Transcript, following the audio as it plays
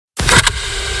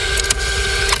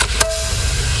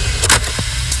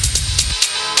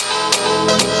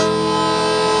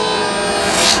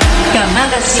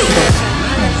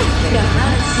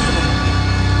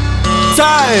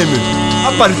Time!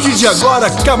 A partir de agora,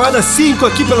 Camada 5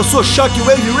 aqui pela sua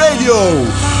Shockwave Radio.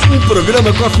 Um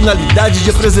programa com a finalidade de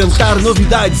apresentar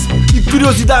novidades e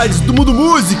curiosidades do mundo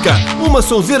música. Uma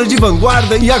sonzeira de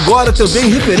vanguarda e agora também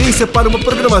referência para uma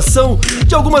programação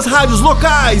de algumas rádios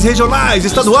locais, regionais,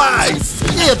 estaduais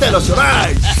e até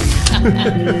nacionais.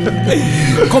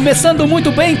 Começando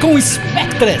muito bem com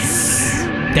Spectres.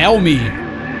 Tell Me.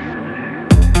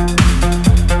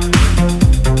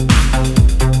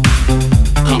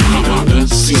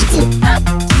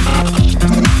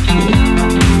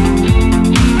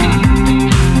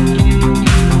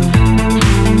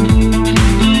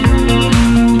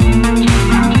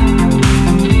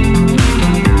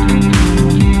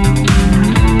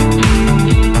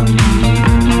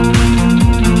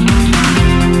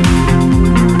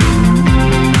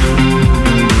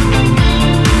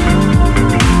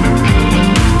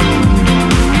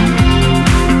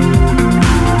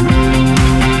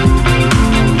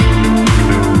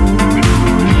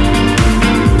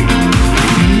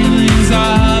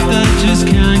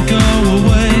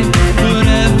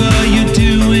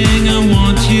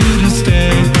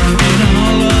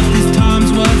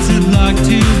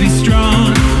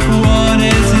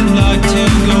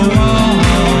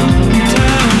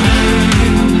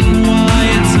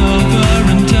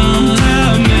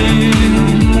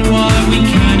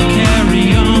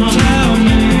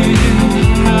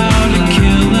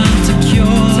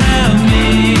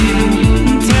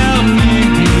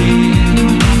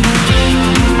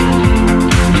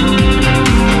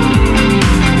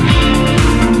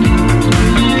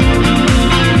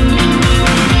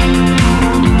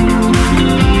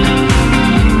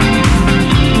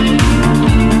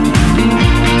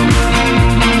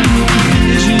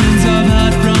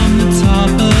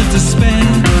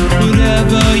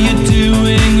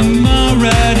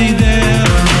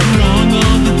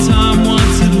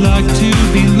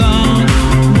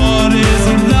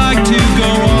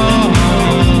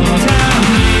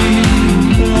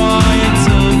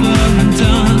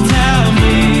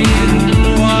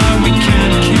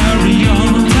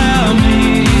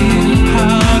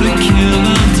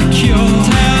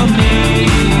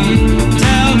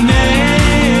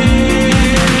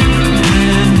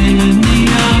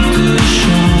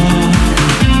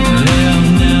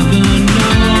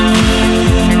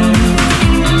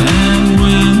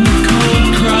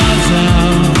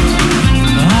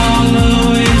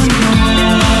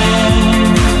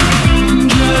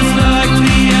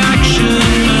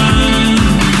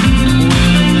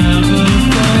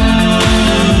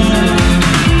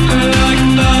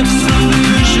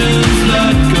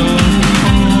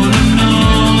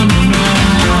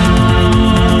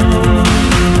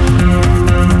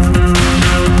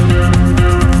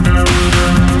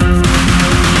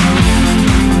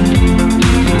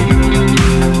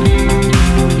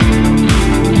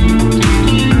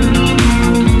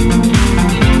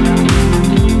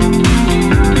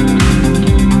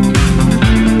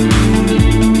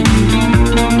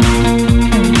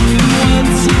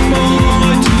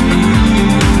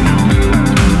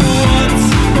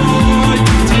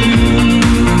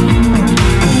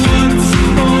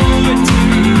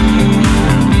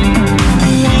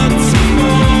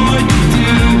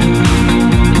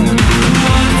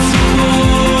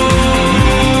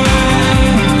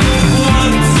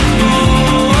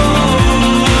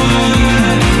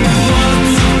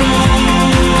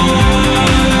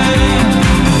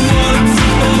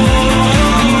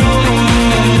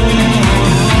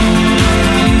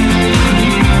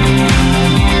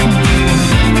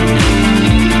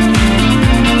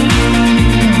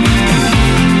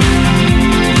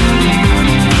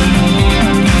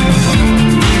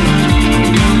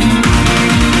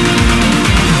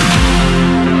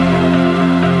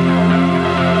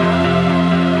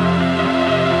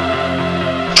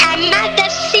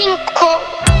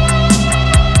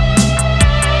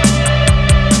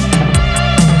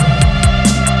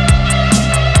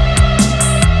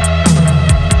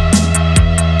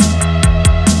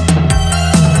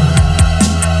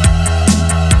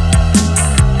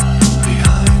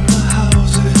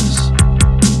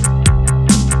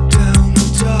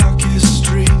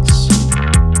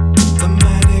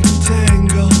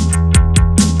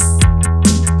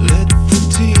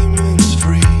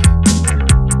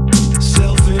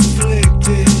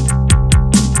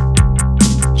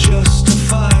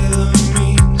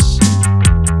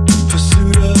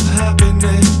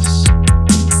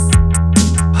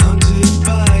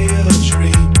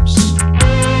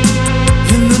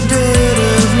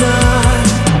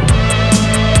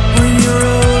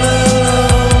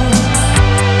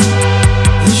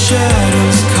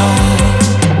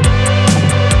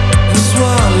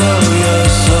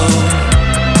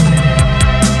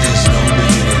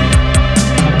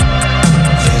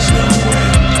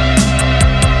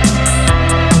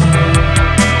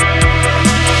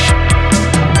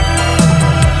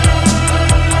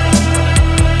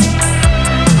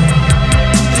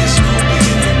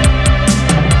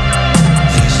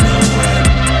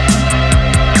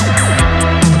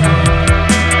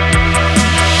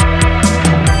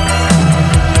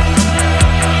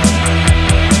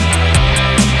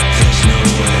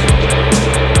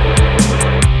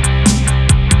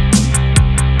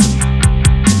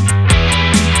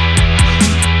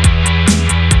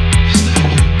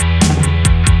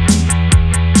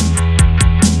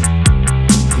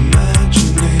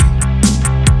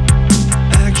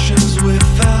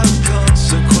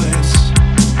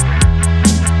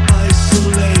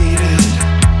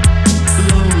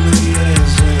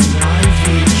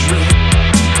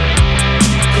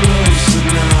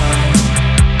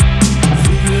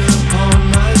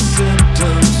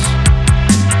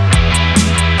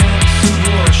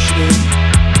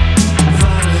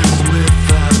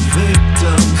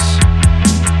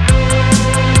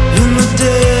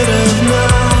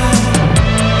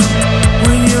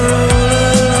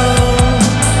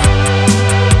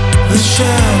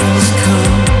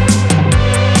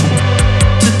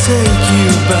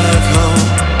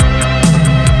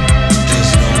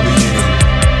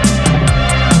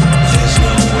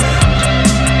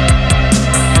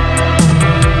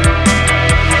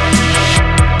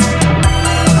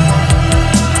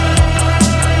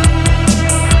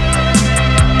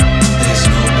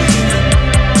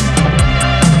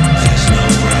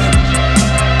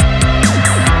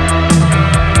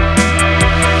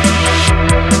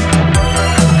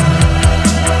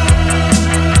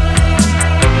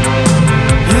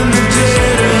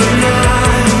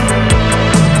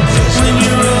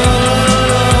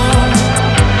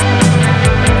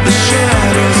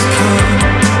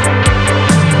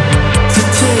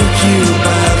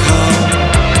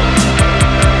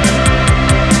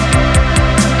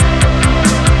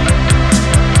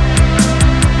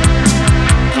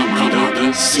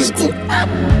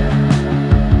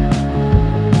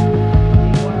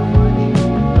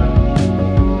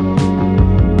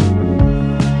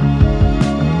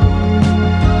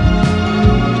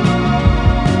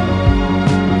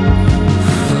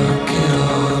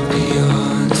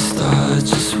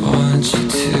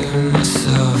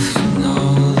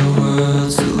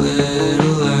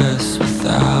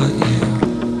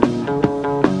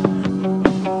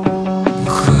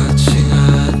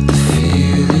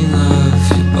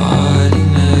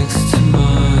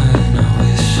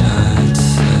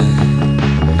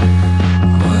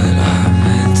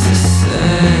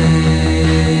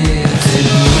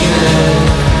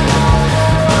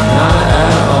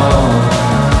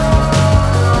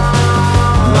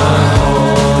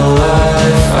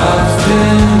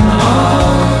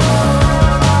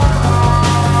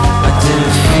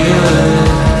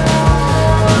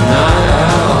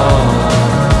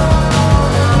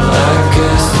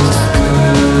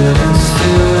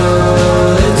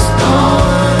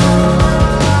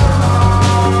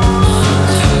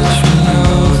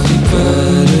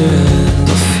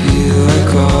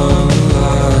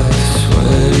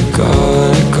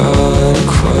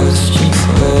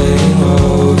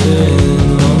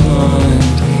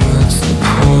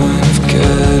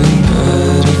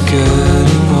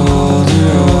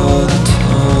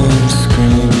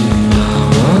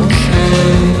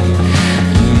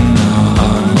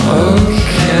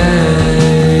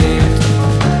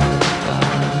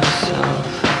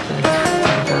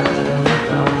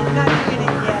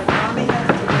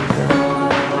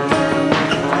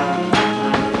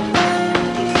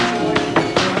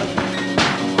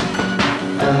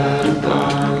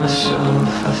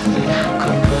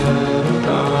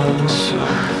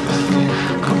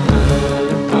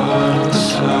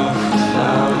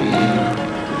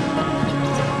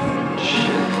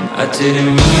 didn't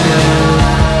mean it,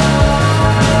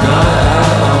 not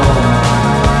at all.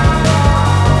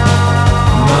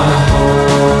 My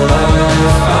whole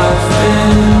life I've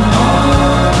been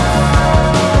off.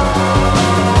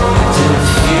 I didn't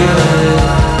feel it,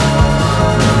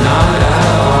 not at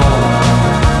all.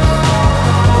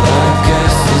 Well, I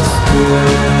guess it's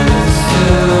good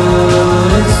until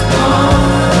it's gone.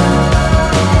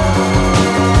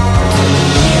 I didn't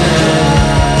mean it,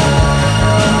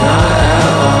 not at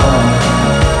all.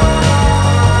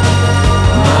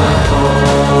 My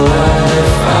whole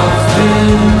life I've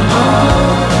been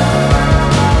off.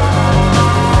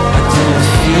 I didn't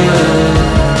feel it,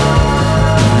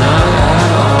 not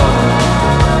at all.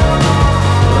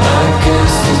 Well, I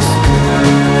guess it's good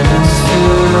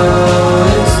until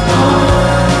it's gone.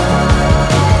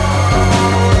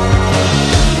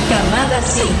 Camada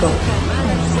 5.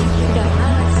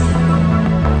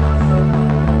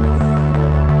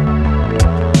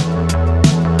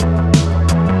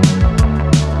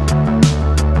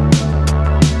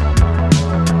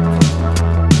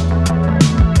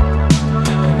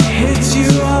 Hits you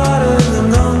harder than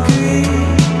concrete.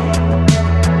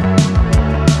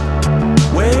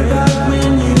 Way back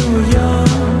when you were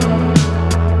young,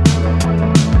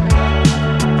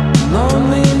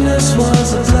 loneliness was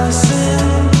a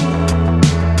blessing.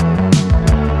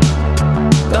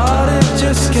 Thought it'd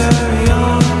just carry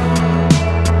on,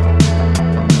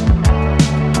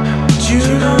 but you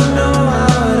don't know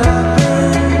how it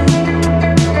happened.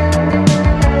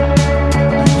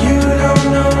 You don't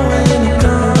know when it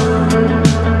comes.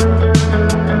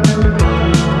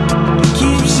 It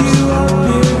keeps you up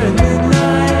here at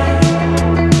midnight.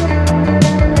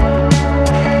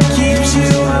 Keeps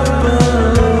you up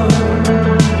alone.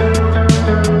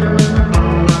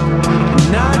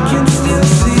 And I can still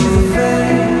see the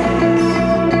face.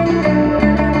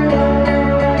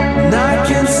 And I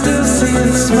can still see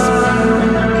the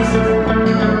smiles.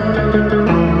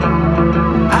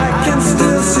 I can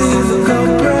still see the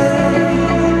culprit.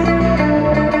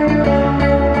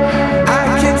 I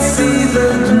can see the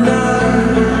denial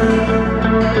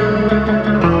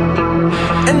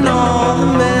and all the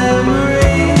memories.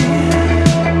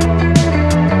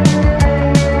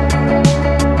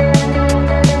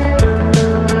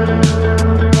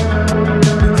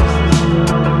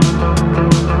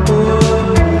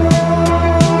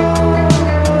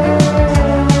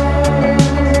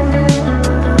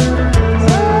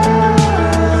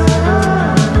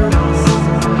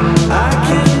 I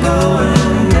can go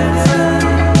indifferent,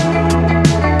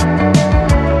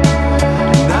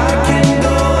 and I can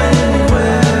go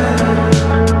anywhere.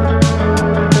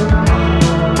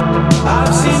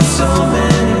 I've seen so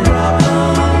many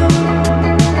problems.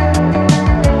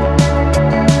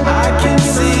 I can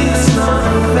see it's not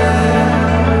fair.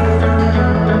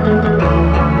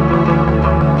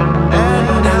 And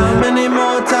how many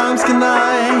more times can I?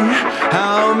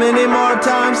 How many more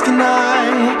times can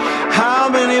I? How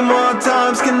many more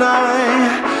times can I?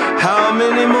 How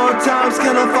many more times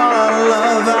can I fall out of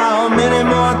love? How many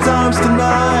more times can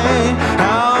I?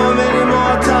 How many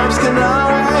more times can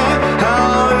I?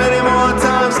 How many more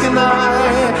times can I?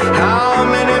 How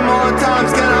many more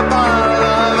times can I fall out of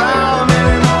love? How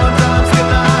many more times can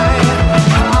I?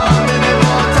 How many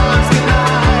more times can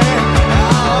I?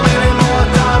 How many more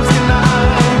times can I?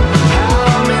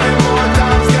 How many more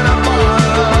times can I fall out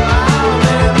of love? How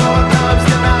many more times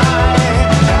can I?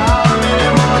 How many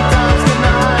more times can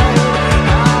I? How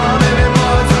many more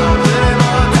times? Any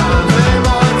more times? Any more times? Any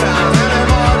more times? Any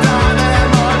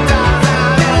more times?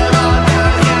 Any more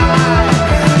times?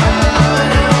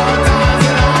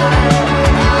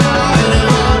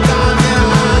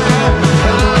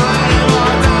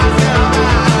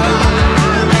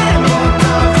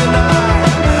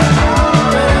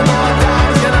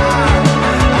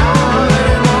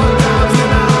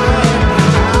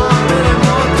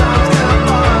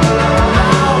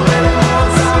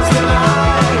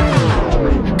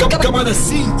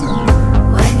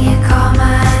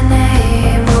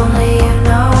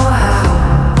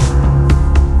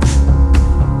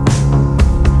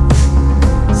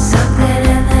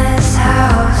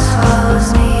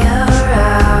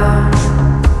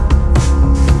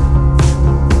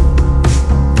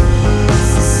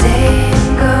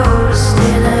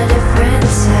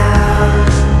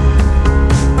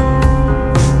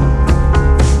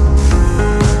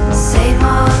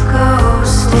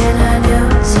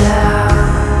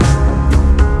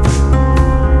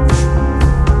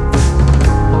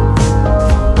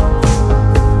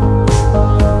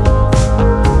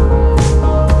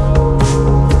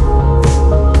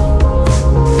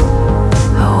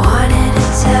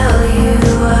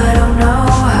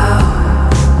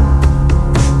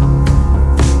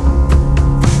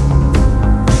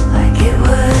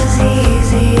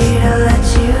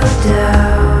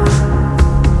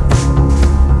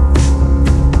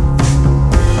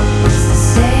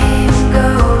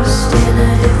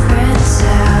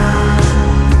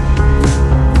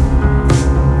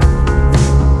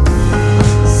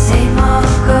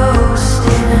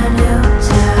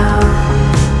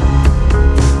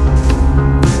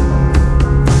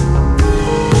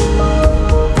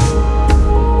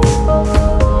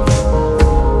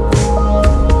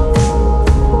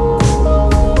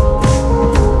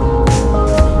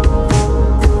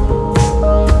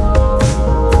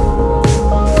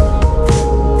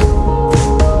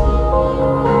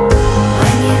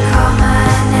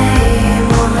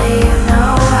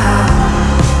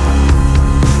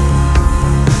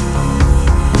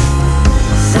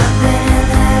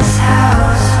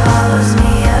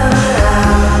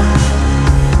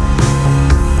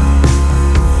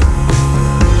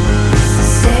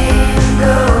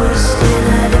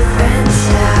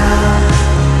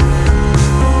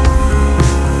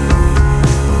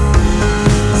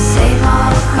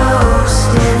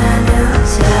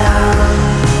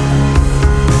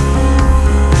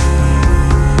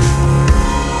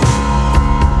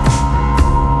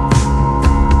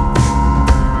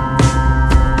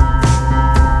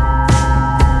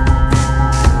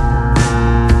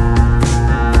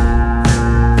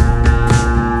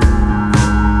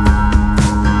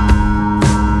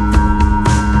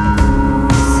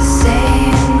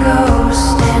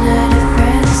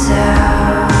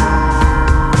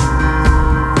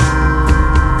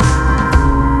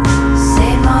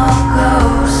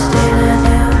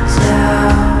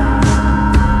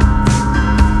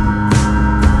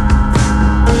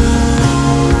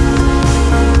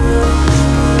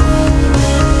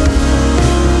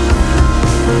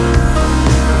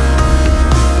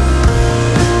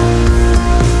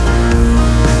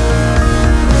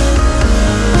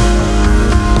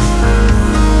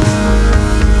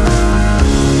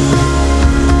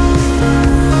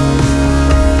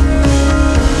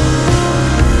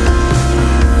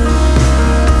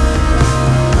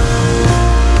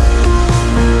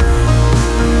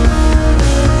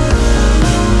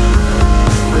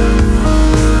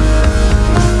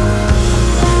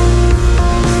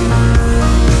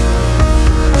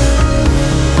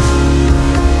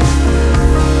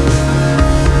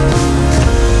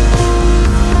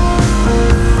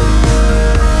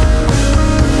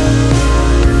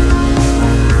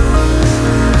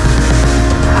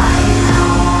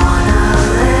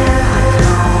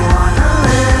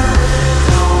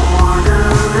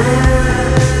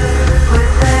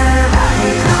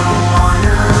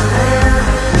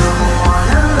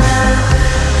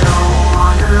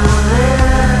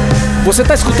 Você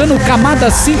está escutando o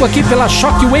Camada 5 aqui pela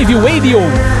Shockwave Radio,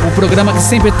 o programa que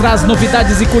sempre traz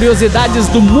novidades e curiosidades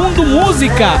do mundo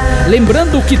música.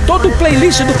 Lembrando que todo o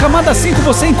playlist do Camada 5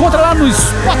 você encontra lá no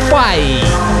Spotify.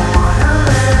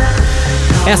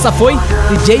 Essa foi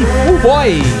DJ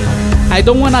Boy. I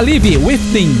Don't Wanna Live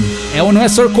Within. É ou não é,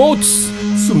 Sir Coates?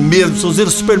 Isso mesmo,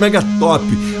 sonzeiro super mega top.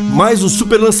 Mais um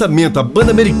super lançamento, a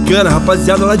banda americana,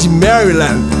 rapaziada lá de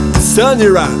Maryland,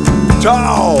 Sunnyra.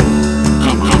 Tchau!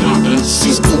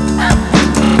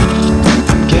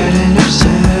 Getting upset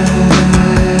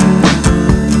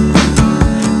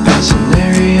about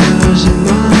scenarios in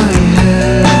my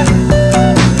head.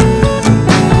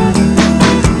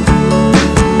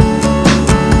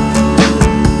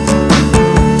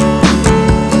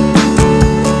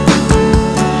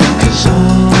 Cause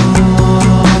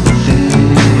all the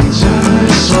things I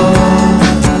saw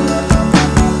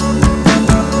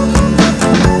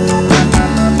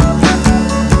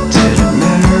didn't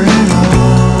matter at all.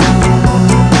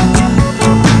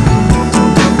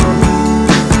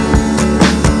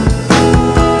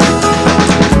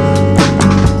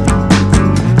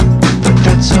 But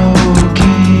that's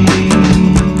okay.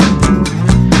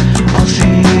 I'll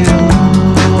feel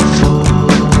awful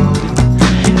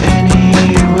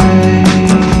anyway.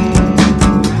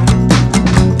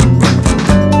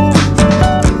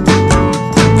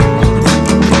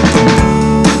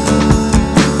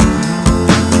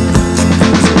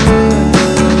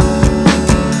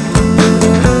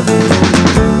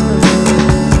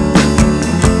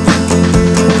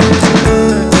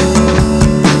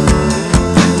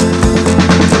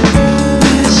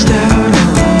 Missed out on fun.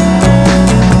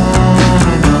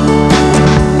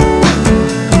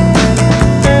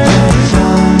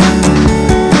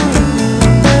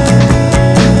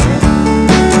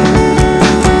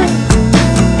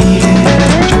 Eating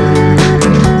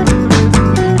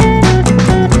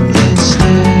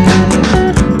instead.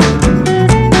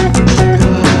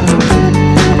 Threw up in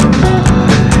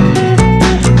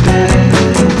my bed.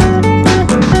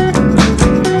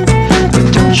 But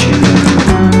don't you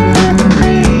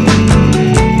worry,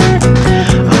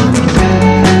 I'm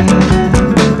fed.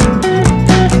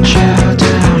 Chow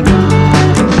down on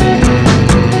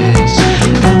this,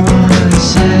 no one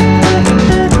said. I'll cut it out,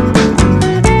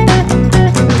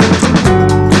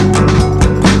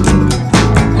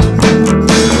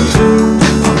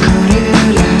 I'll cut it out,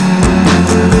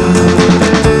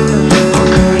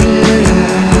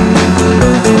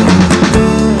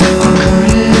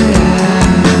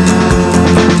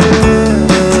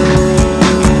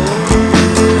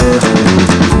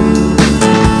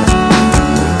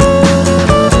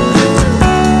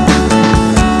 cut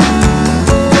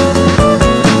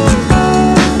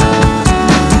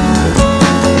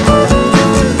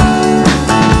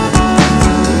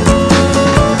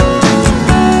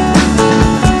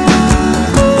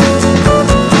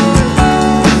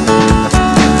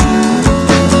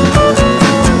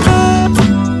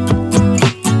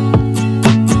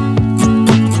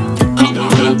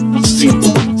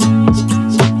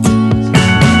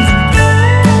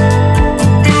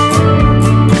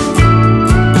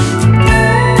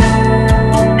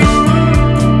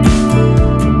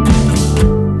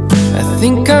I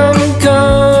think I'm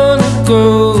gonna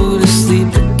go to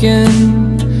sleep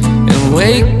again and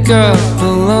wake up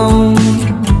alone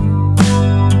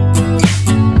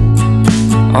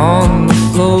on the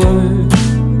floor.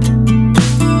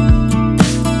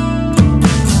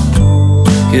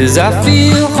 'Cause I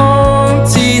feel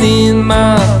haunted in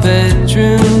my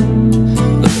bedroom.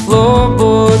 The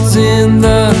floorboards in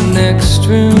the next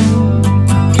room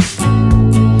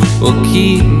will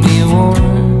keep me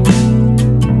warm.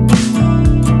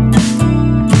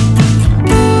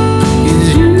 'Cause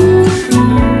you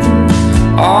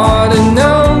ought to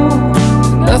know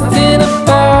nothing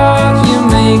about you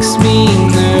makes me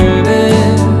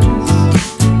nervous.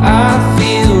 I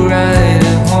feel right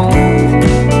at home.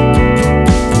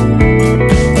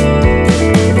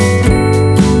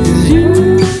 'Cause you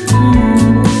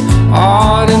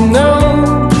ought to know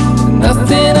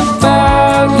nothing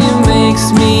about you makes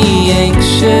me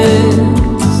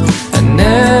anxious. I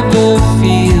never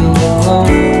feel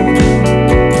alone.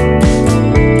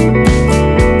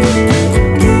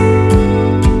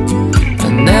 I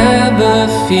never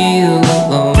feel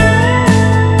alone.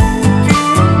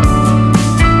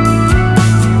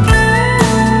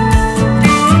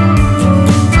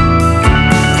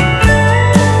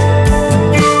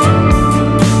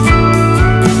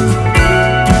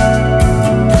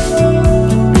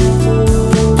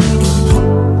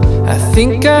 I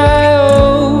think I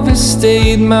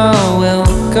overstayed my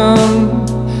welcome,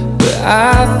 but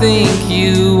I think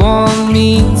you want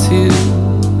me to.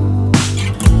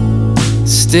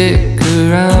 stick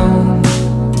around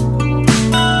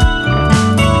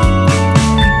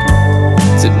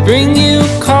to bring you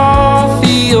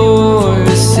coffee or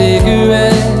a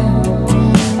cigarette.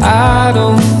 I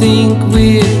don't think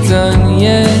we're done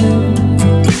yet,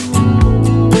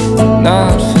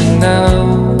 not for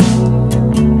now.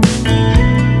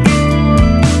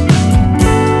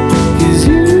 'Cause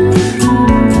you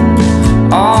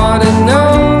ought to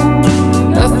know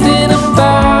nothing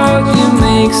about you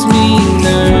makes me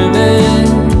nervous.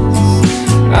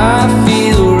 I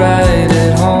feel right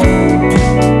at home.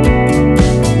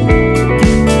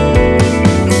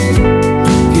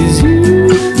 'Cause you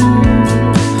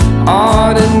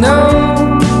ought to know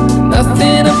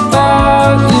nothing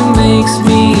about you makes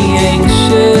me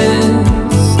anxious.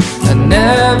 I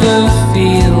never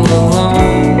feel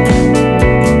alone.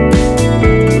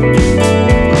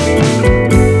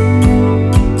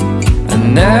 I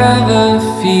never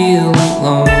feel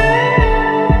alone.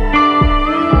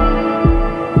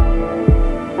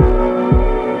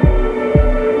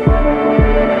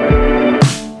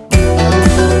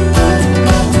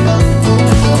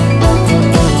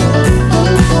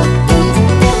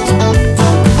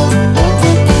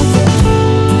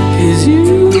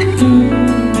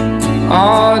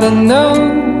 Ought to know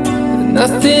that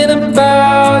nothing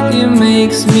about you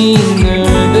makes me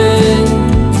nervous.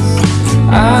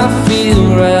 I feel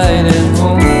right at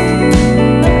home.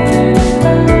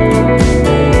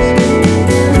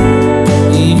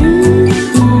 You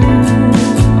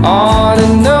ought to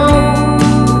know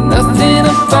that nothing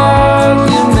about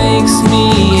you makes me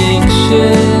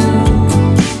anxious.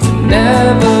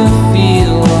 Never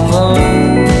feel alone.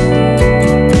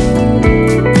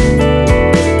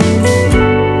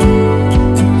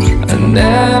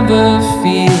 Never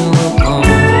feel alone.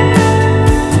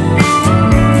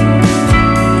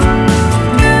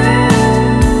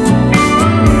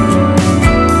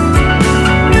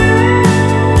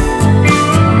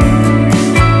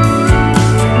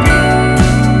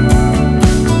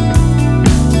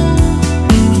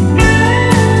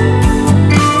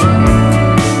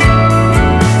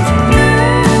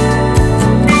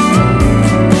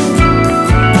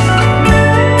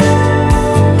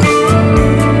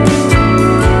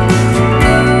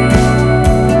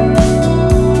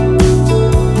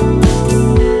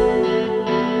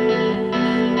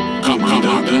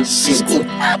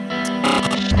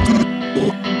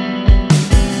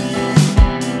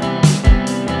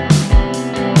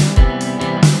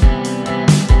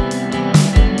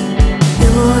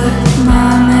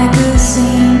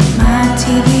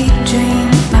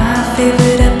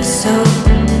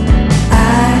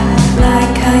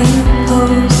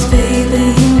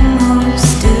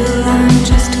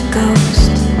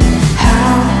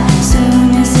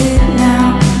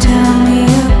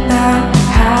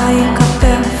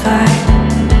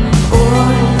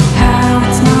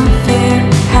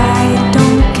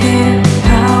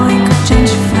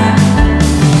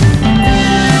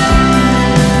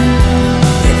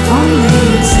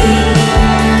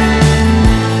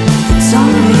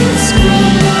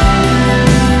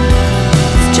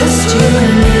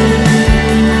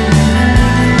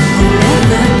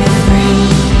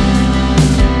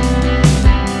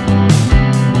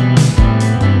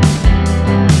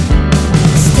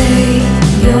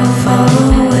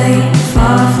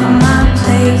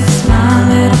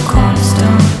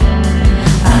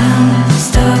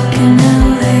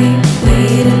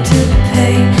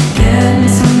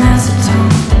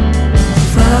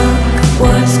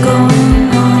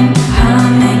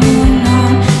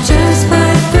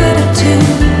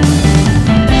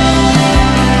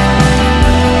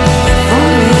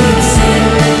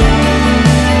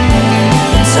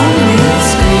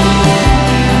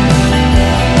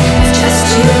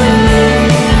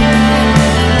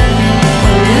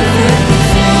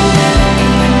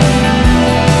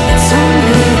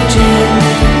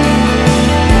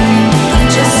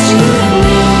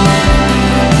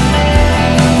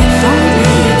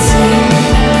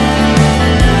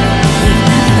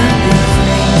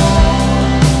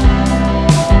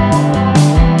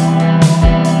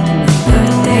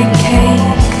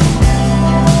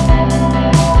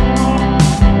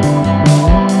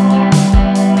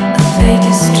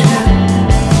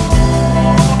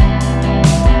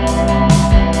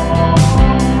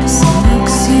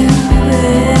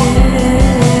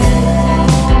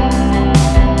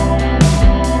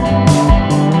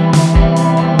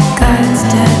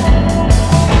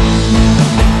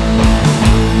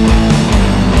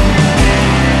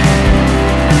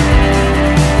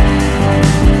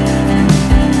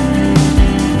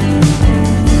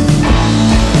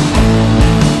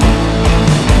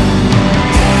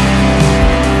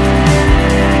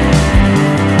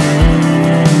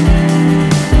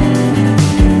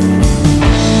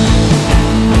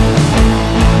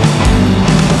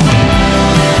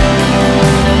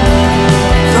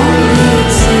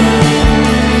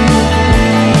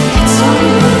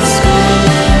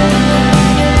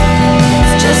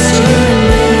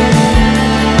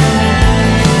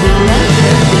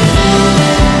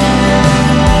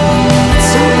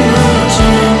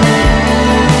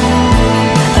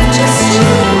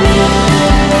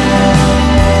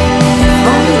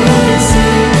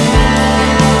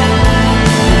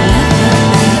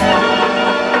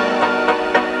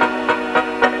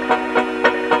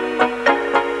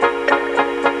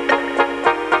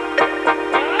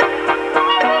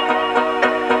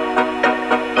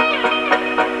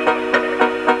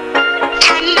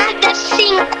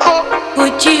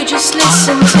 just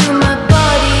listen to my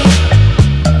body,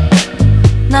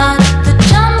 not the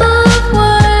jumble of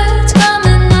words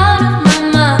coming out of my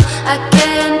mouth. I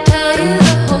can't tell you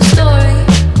the whole story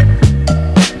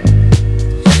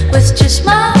with just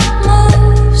my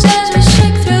moves as we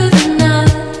shake through the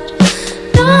night.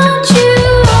 Don't you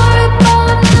worry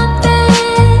about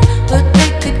nothing, we'll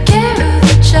take good care of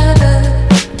each other.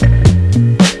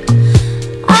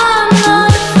 I'm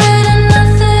not afraid of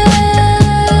nothing,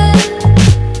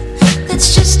 that's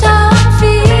just how I'm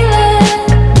feeling.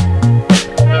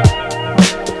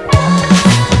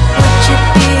 Would you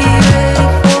be ready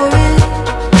for it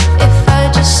if I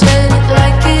just said it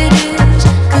like it is?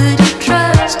 Could you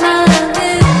trust my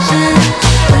vision?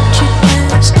 Would you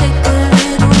just take a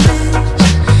little risk?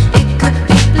 It could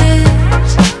be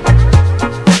bliss.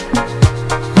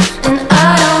 And I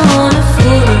don't wanna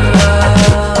fool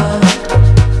around,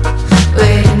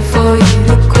 waiting for you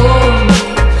to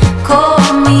call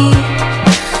me.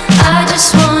 I just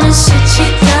wanna sit you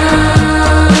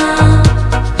down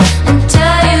and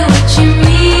tell you what you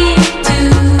mean to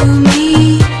me.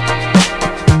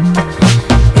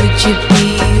 Would you be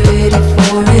ready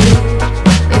for it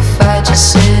if I just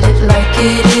said it like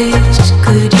it is?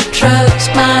 Could you trust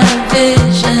my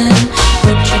vision?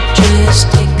 Would you just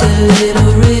take a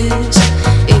little risk?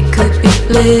 It could be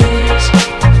bliss,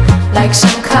 like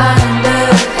some kind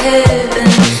of heaven.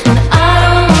 And I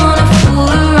don't wanna fool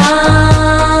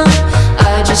around,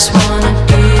 I just wanna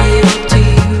do it to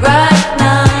you right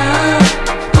now.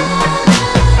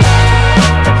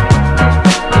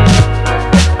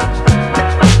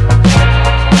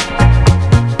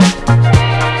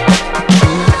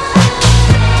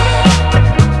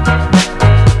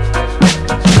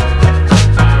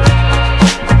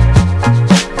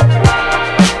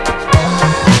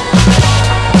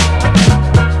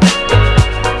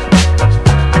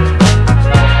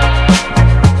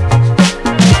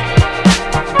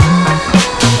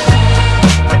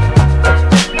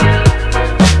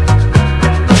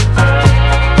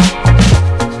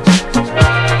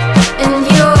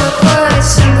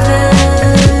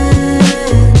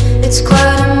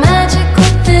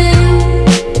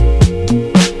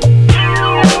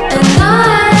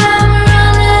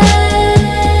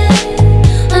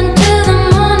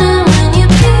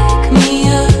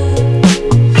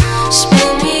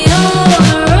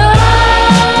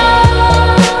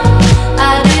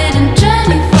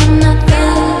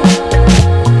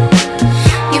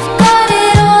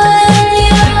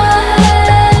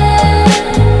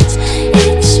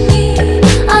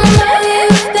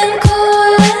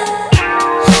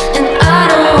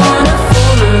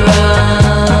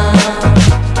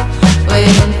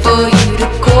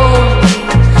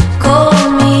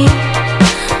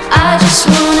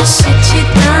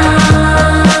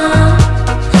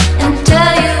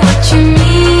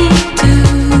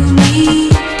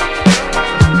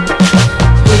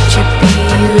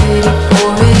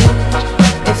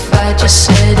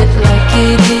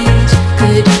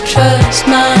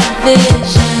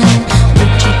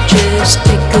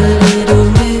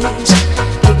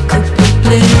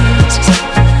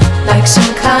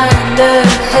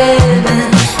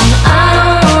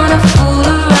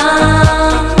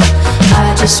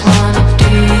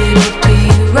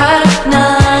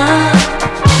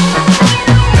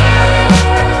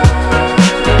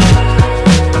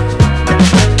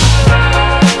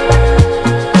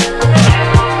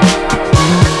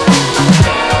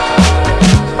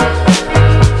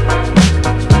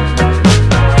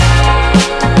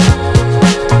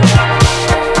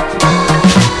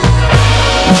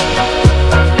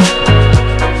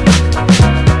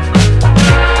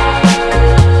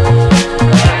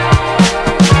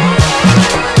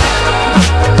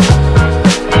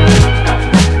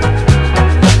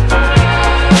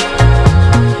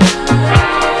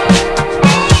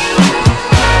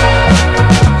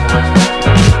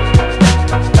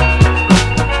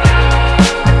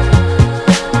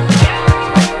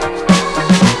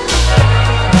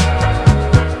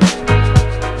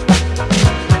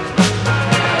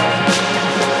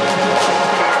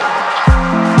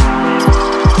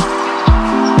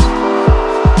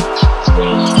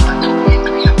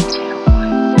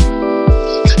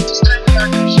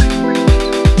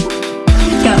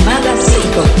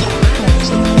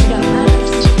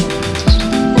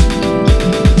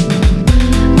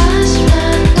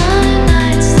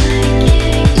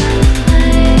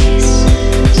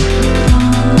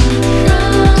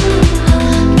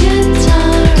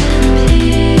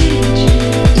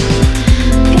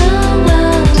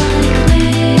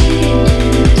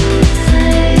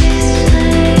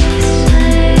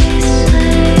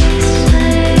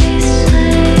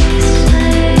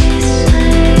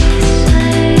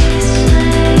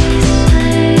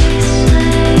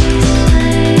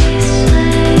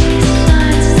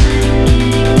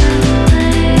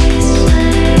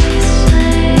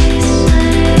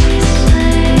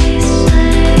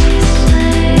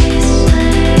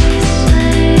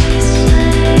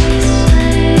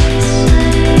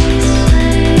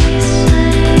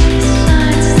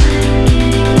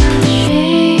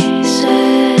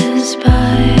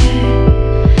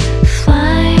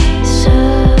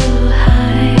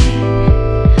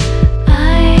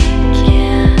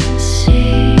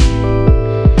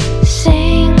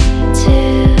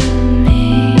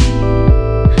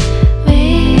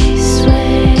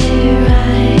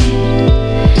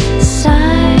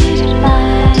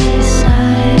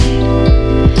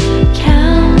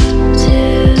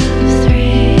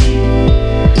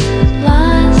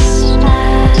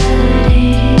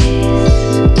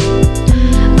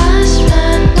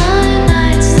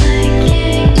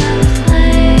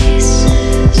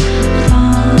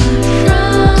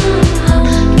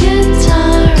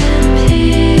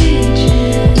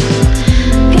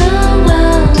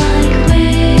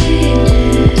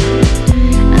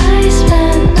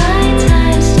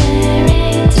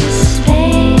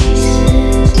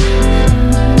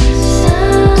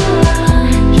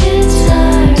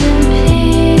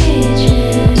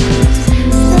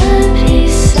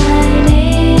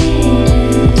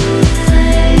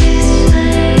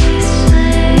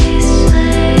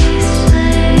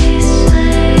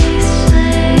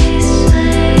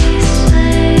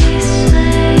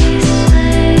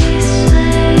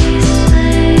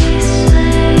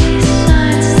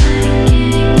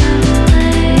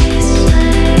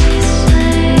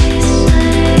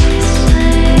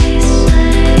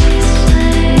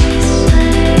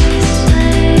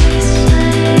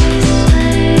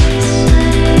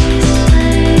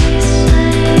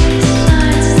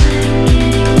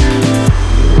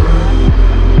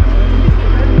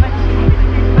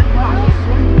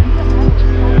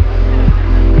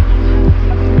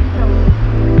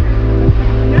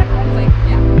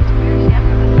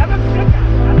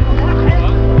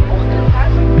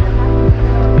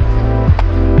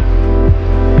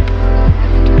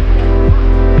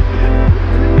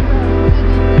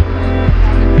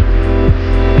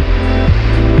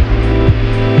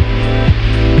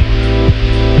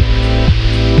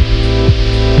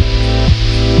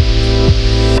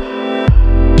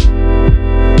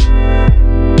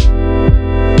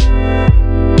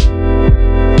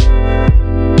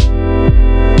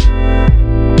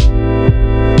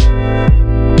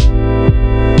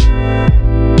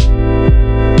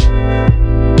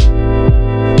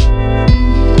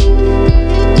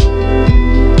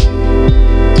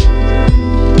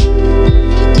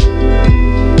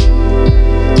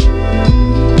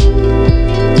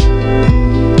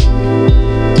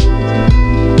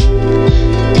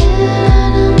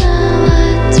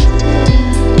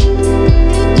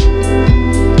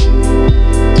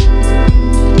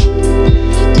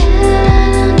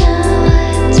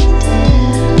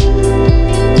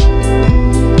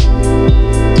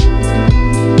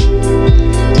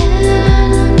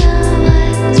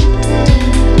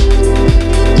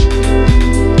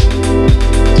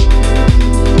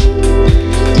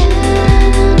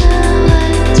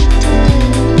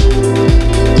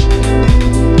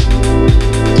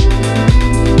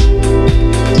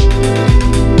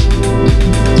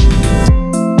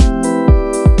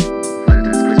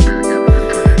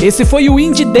 Esse foi o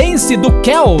Indie Dance do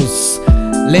Kells.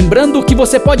 Lembrando que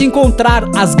você pode encontrar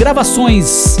as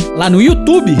gravações lá no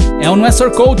YouTube, é o Não é Sir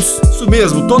Codes. Isso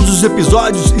mesmo, todos os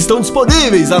episódios estão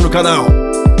disponíveis lá no canal.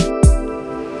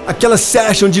 Aquela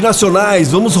session de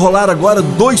nacionais, vamos rolar agora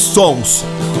 2 sons.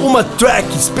 Uma track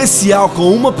especial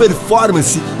com uma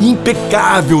performance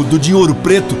impecável do Dinho Ouro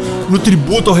Preto no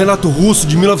tributo ao Renato Russo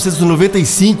de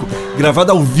 1995,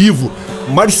 gravada ao vivo.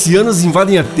 Marcianas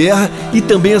Invadem a Terra e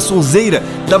também a sonzeira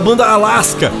da banda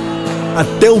Alaska,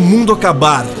 Até o Mundo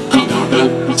Acabar.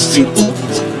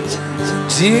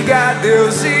 Diga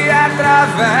adeus e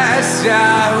atravesse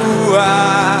a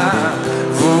rua.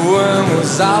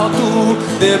 Voamos alto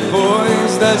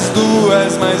depois das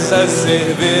 2, mas as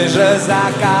cervejas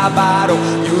acabaram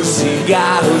e os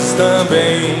cigarros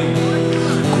também.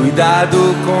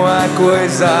 Cuidado com a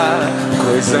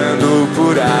coisando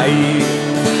por aí.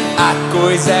 A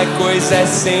coisa é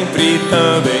sempre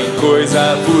também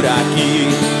coisa por aqui.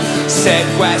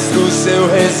 Sequestro,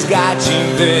 seu resgate,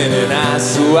 envenenar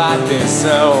sua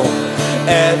atenção.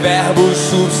 É verbo,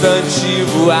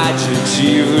 substantivo,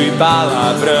 adjetivo e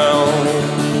palavrão.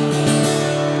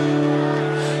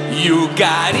 E o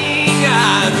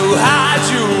carinha do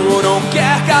rádio não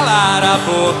quer calar a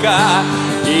boca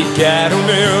e quer o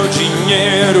meu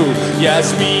dinheiro e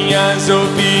as minhas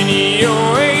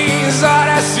opiniões.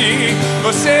 Ora, se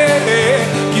você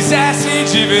quiser se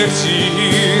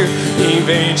divertir,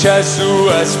 invente as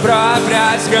suas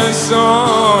próprias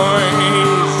canções.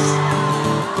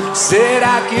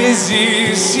 Será que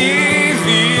existe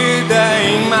vida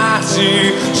em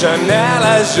Marte?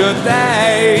 Janelas de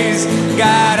hotéis,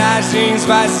 garagens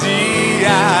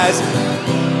vazias,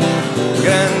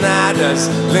 granadas,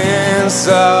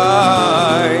 lençóis.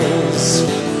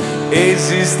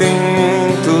 Existem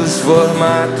muitos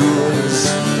formatos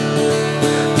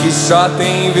que só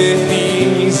tem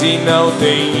verniz e não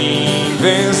tem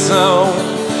invenção.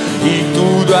 E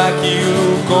tudo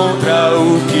aquilo contra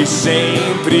o que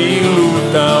sempre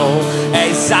lutam é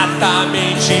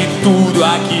exatamente tudo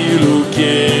aquilo que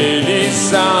eles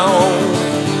são.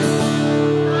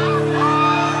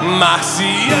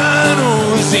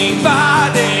 Marcianos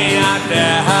invadem a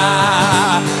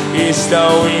Terra,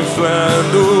 estão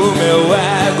inflando meu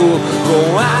ego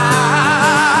com ar.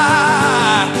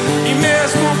 E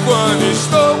mesmo quando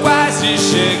estou quase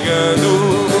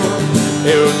chegando,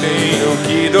 eu tenho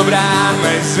que dobrar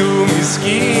mais uma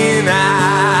esquina.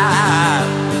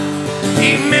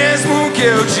 E mesmo que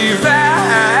eu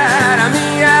tiver a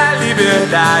minha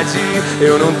liberdade,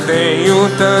 eu não tenho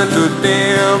tanto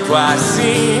tempo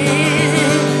assim.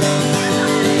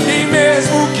 E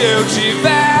mesmo que eu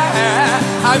tiver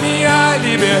a minha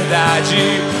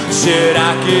liberdade,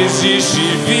 será que existe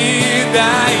vida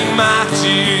em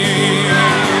Marte?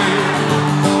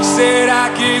 Será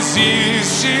que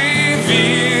existe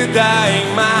vida em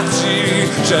Marte?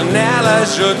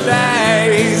 Janelas de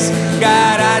hotéis,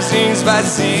 garagens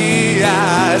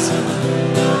vazias,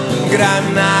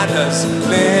 granadas,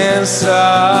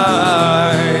 lençóis.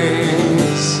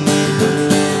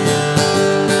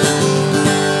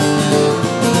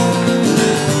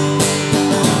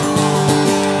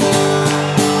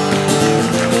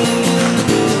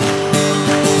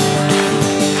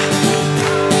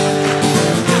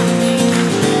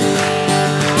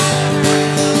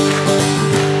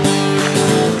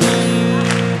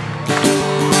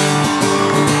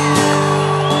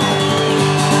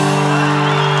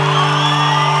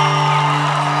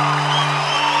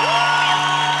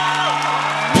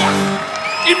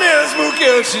 Que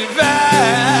eu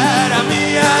tiver a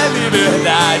minha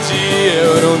liberdade,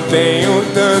 eu não tenho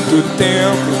tanto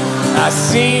tempo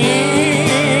assim.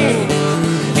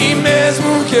 E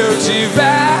mesmo que eu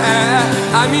tiver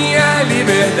a minha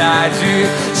liberdade,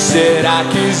 será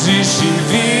que existe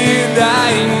vida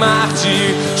em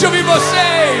Marte? Deixa eu ouvir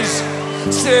vocês!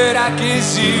 Será que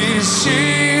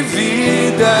existe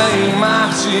vida em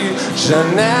Marte?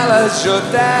 Janelas de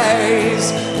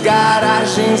hotéis,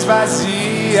 garagens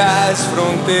vazias,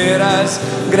 fronteiras,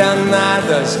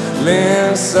 granadas,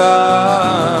 lençóis.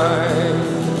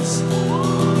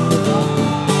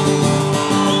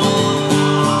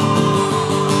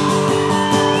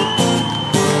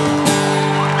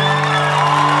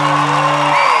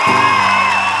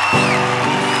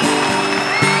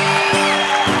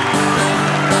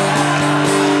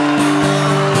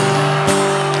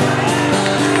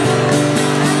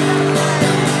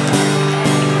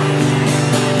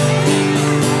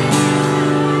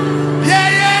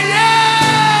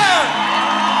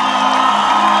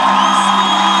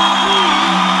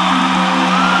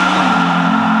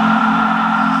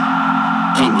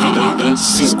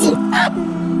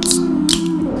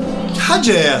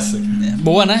 rádio é essa?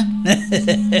 Boa, né?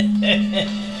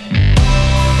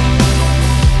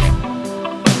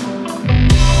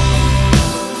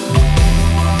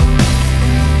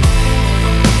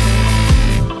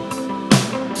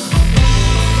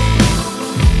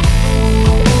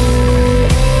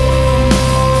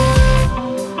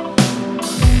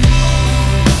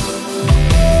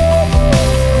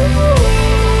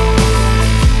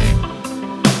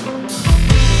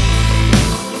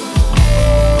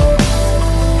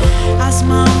 As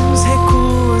mãos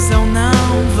recusam, não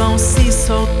vão se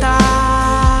soltar.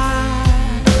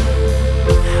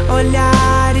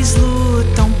 Olhares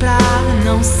lutam pra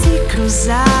não se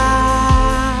cruzar.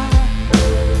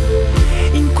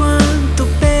 Enquanto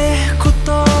perco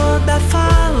toda a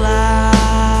fala,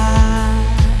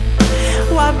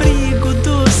 o abrigo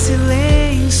do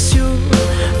silêncio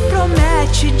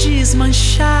promete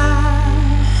desmanchar.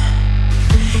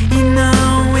 E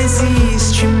não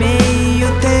existe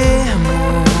meio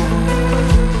termo.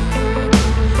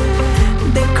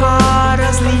 Decoro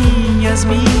as linhas,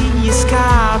 me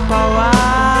escapa ao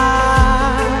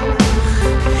ar.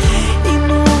 E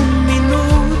num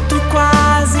minuto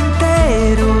quase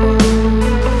inteiro,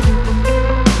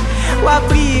 o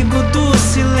abrigo do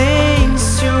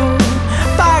silêncio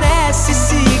parece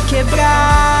se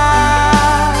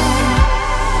quebrar.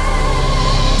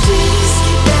 Diz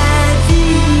que deve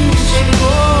ir,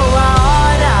 chegou a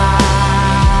hora.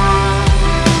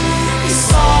 E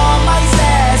só mais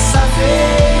essa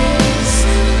vez,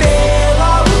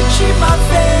 pela última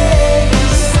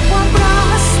vez, um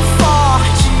abraço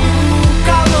forte e o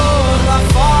calor lá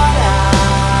fora.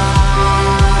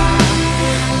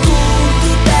 Tudo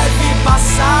deve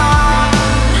passar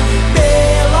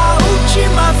pela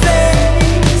última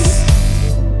vez.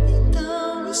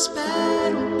 Então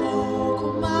espera um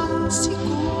pouco mais,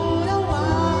 segura o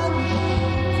ar um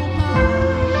pouco mais.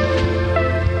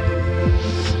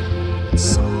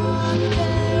 Só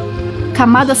até o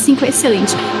Camada 5 é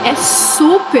excelente. É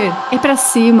super, é pra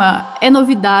cima, é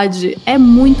novidade, é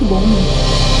muito bom.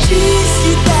 diz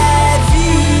que deve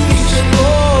ir,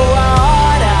 chegou a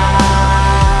hora.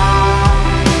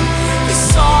 E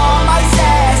só mais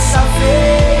essa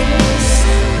vez,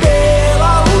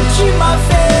 pela última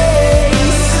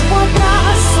vez, um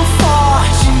abraço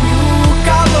forte e o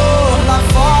calor lá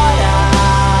fora.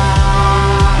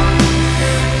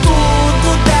 Tudo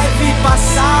deve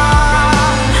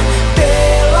passar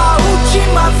pela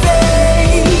última vez.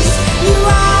 E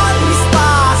lá no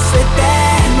espaço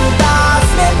eterno das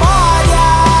memórias,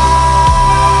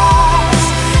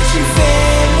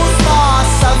 tivemos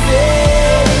nossa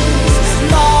vez,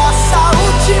 nossa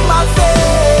última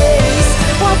vez.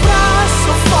 Um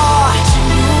abraço forte e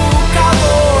o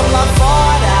calor lá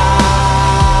fora.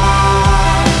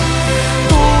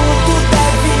 Tudo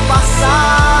deve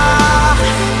passar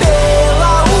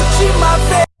pela última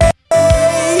vez.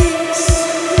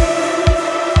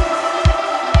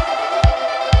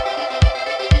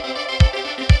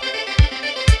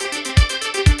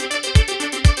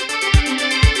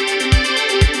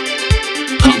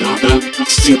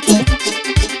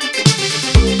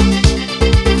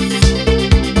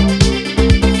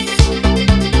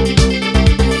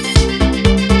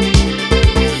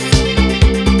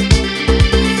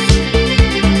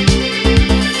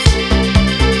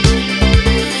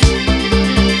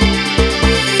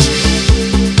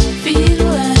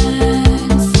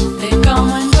 Feelings, they come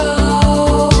and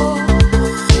go.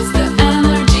 It's the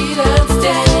energy that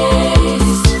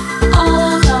stays.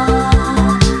 Oh no,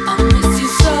 I miss you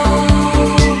so.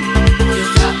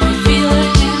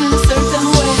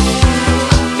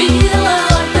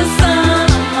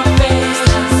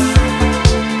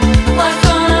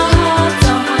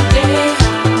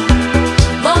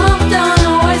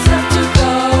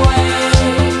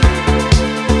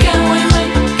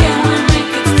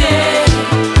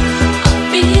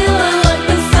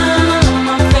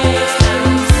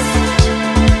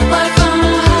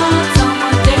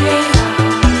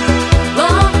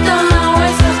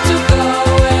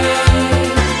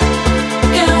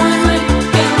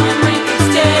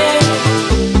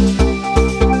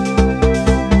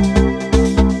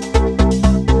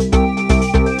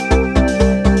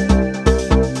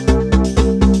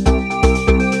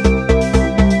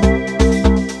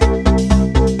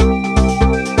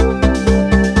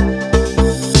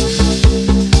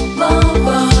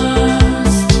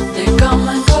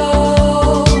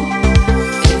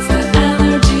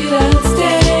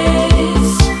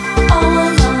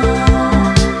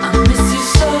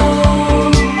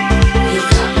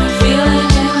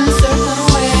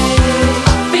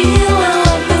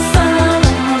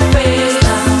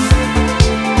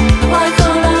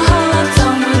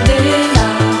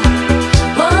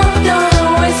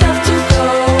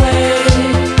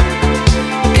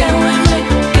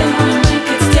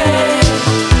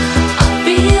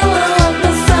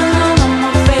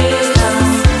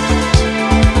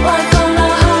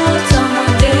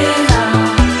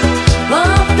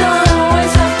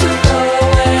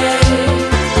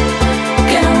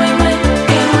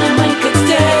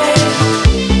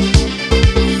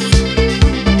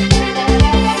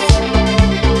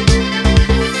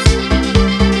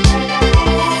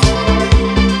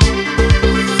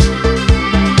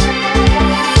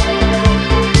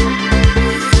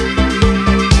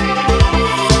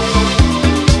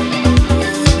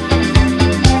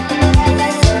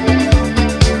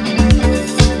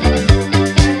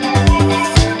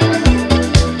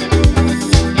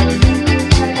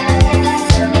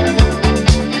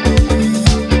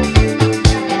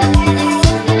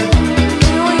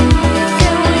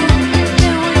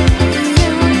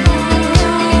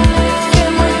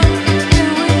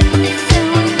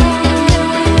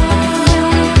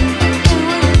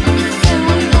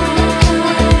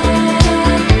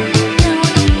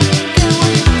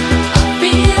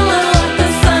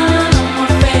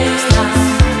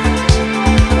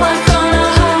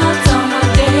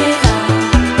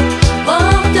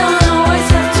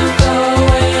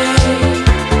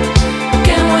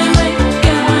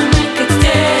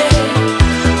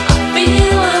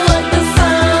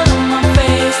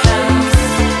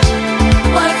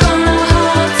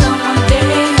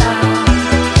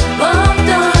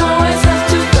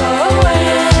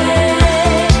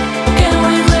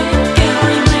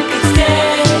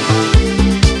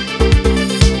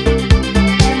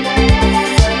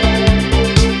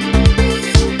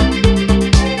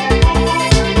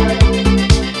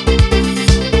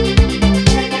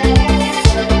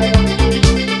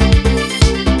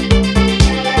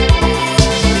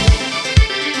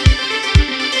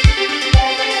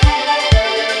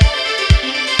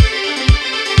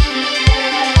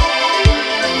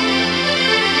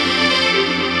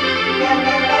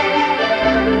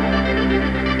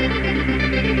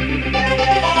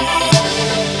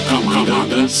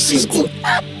 5.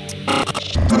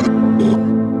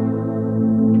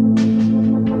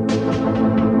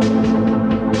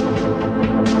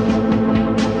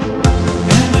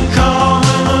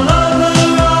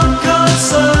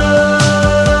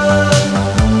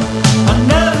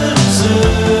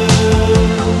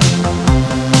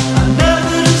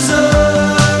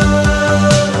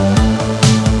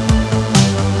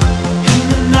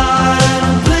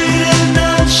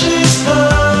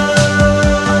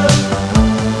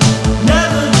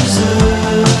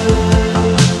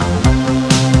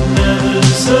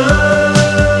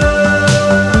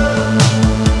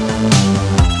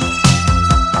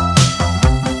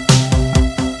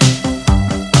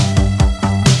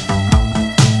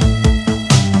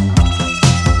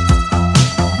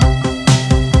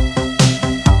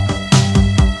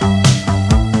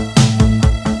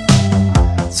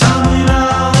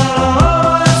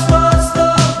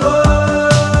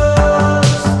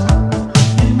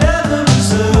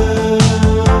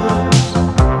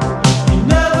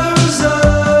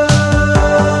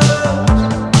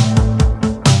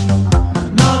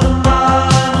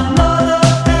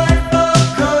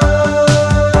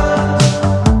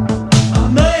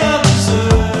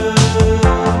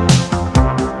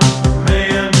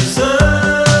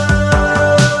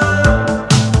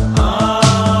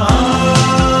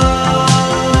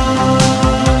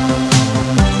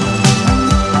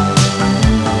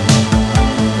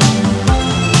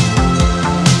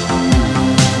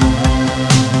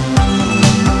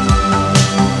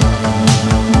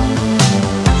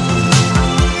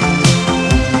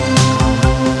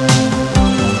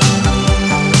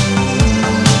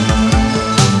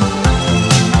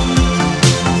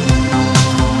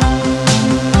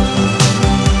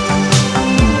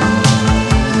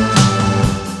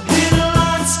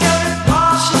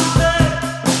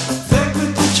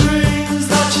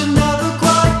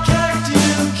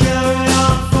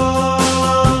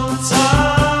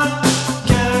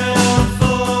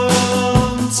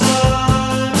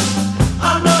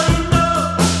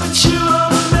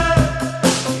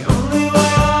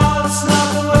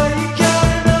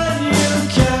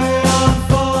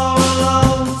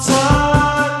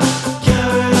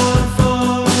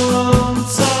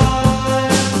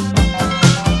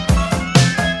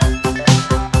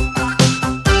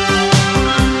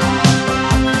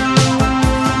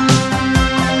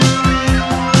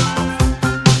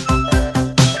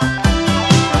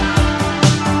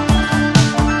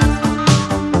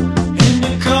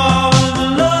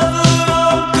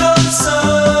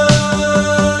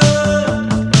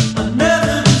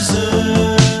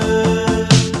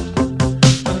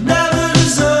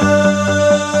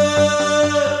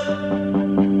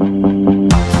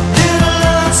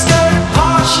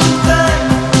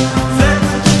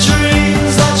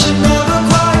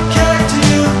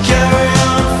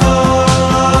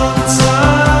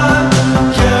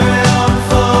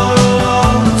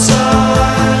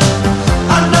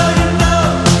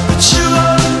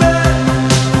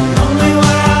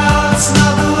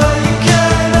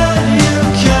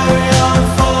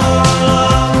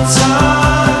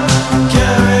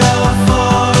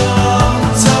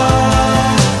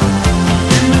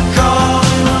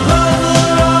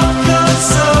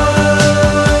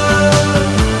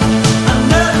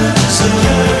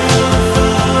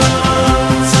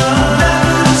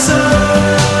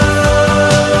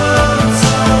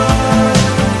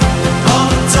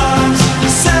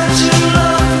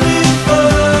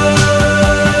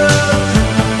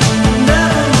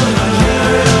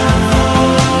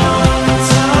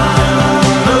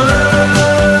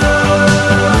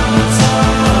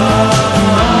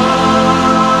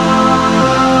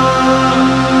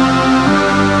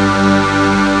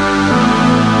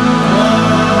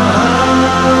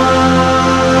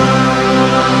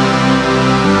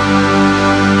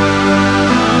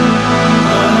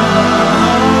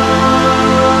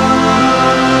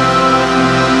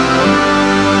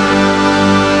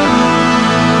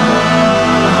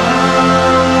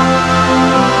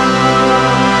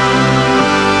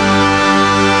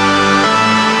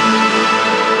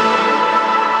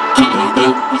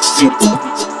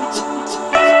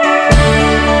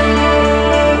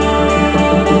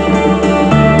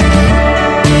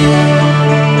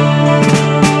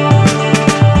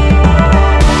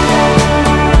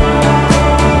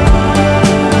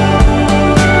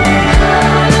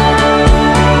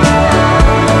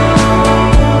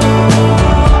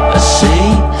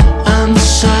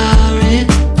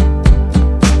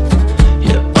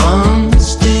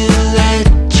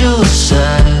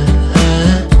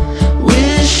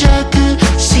 Wish I could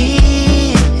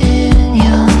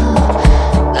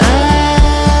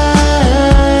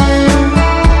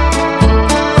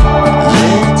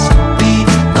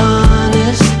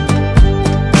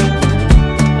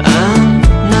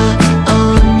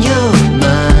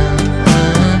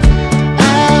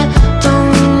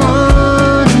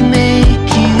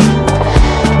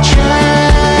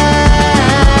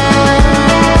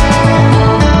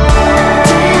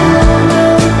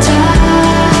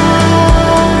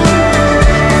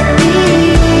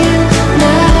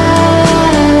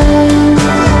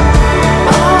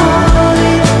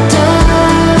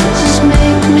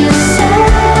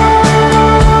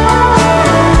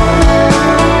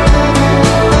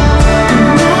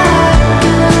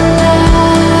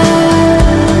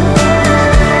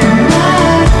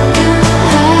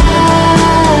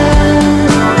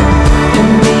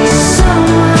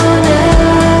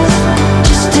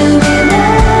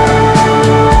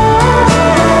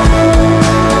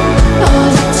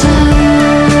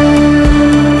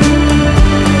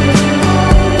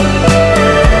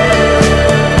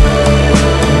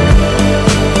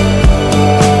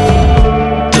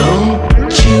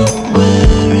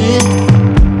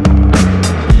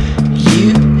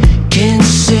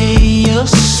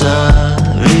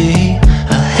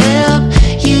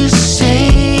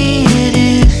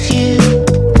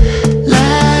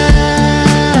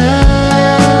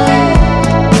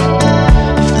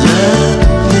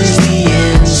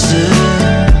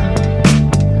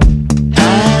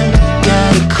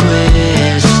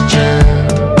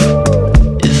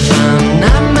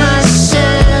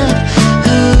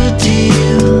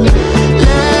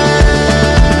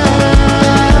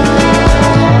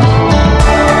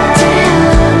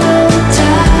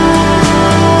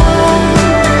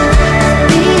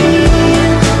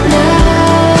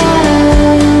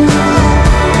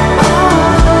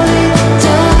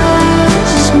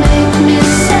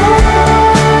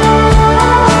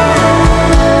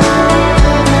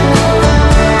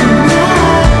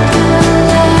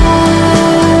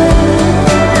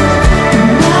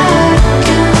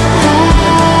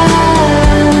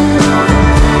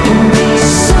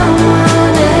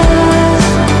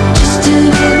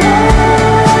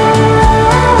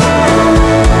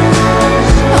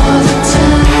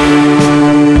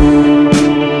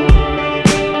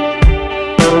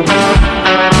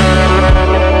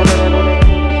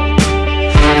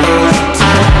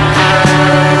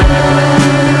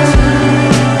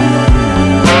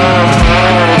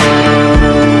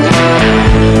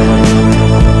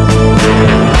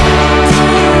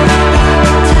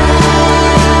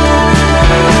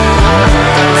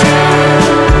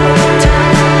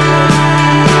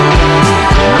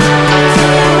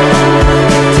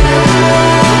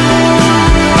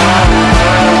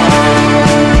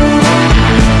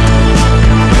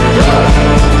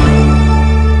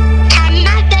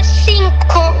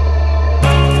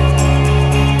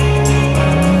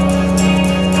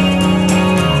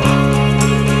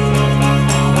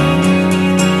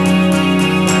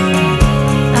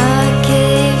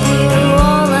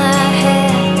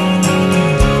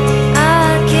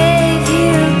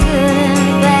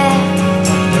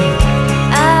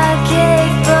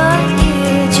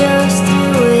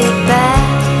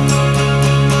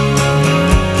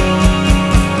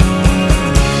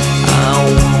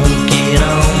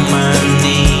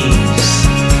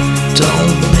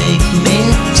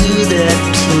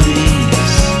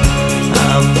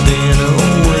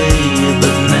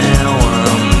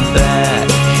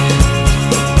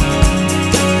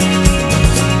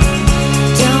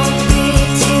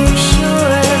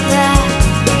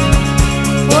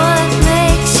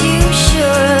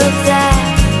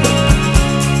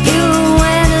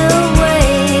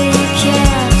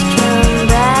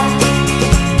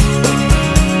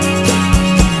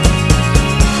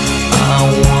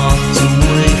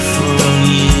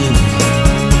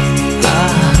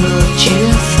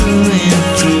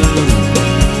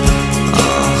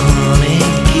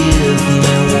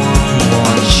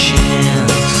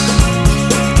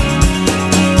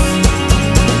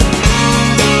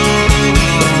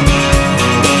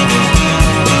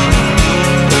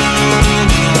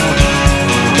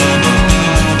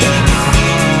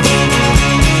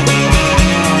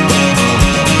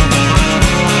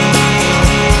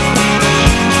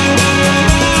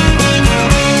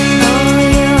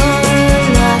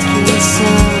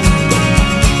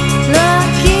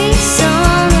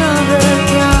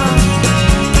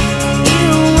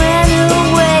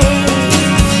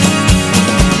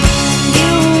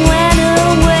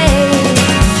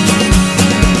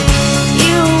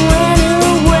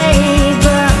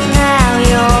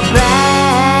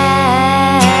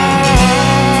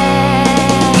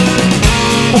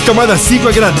O Camada 5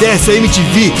 agradece a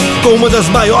MTV com uma das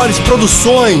maiores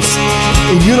produções.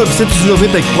 Em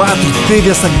 1994 teve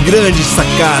essa grande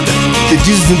sacada, The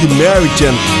Jesus and the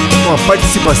Meridian, com a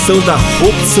participação da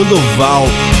Hope Sandoval.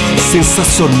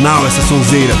 Sensacional essa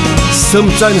sonzeira,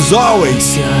 Sometimes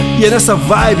Always. E é nessa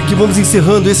vibe que vamos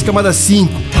encerrando esse Camada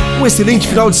 5. Um excelente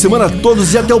final de semana a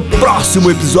todos e até o próximo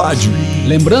episódio.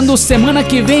 Lembrando, semana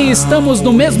que vem estamos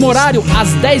no mesmo horário, às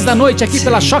 10 da noite, aqui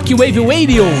pela Shockwave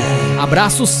Radio.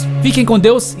 Abraços, fiquem com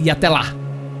Deus e até lá.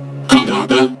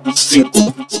 Camada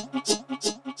 5.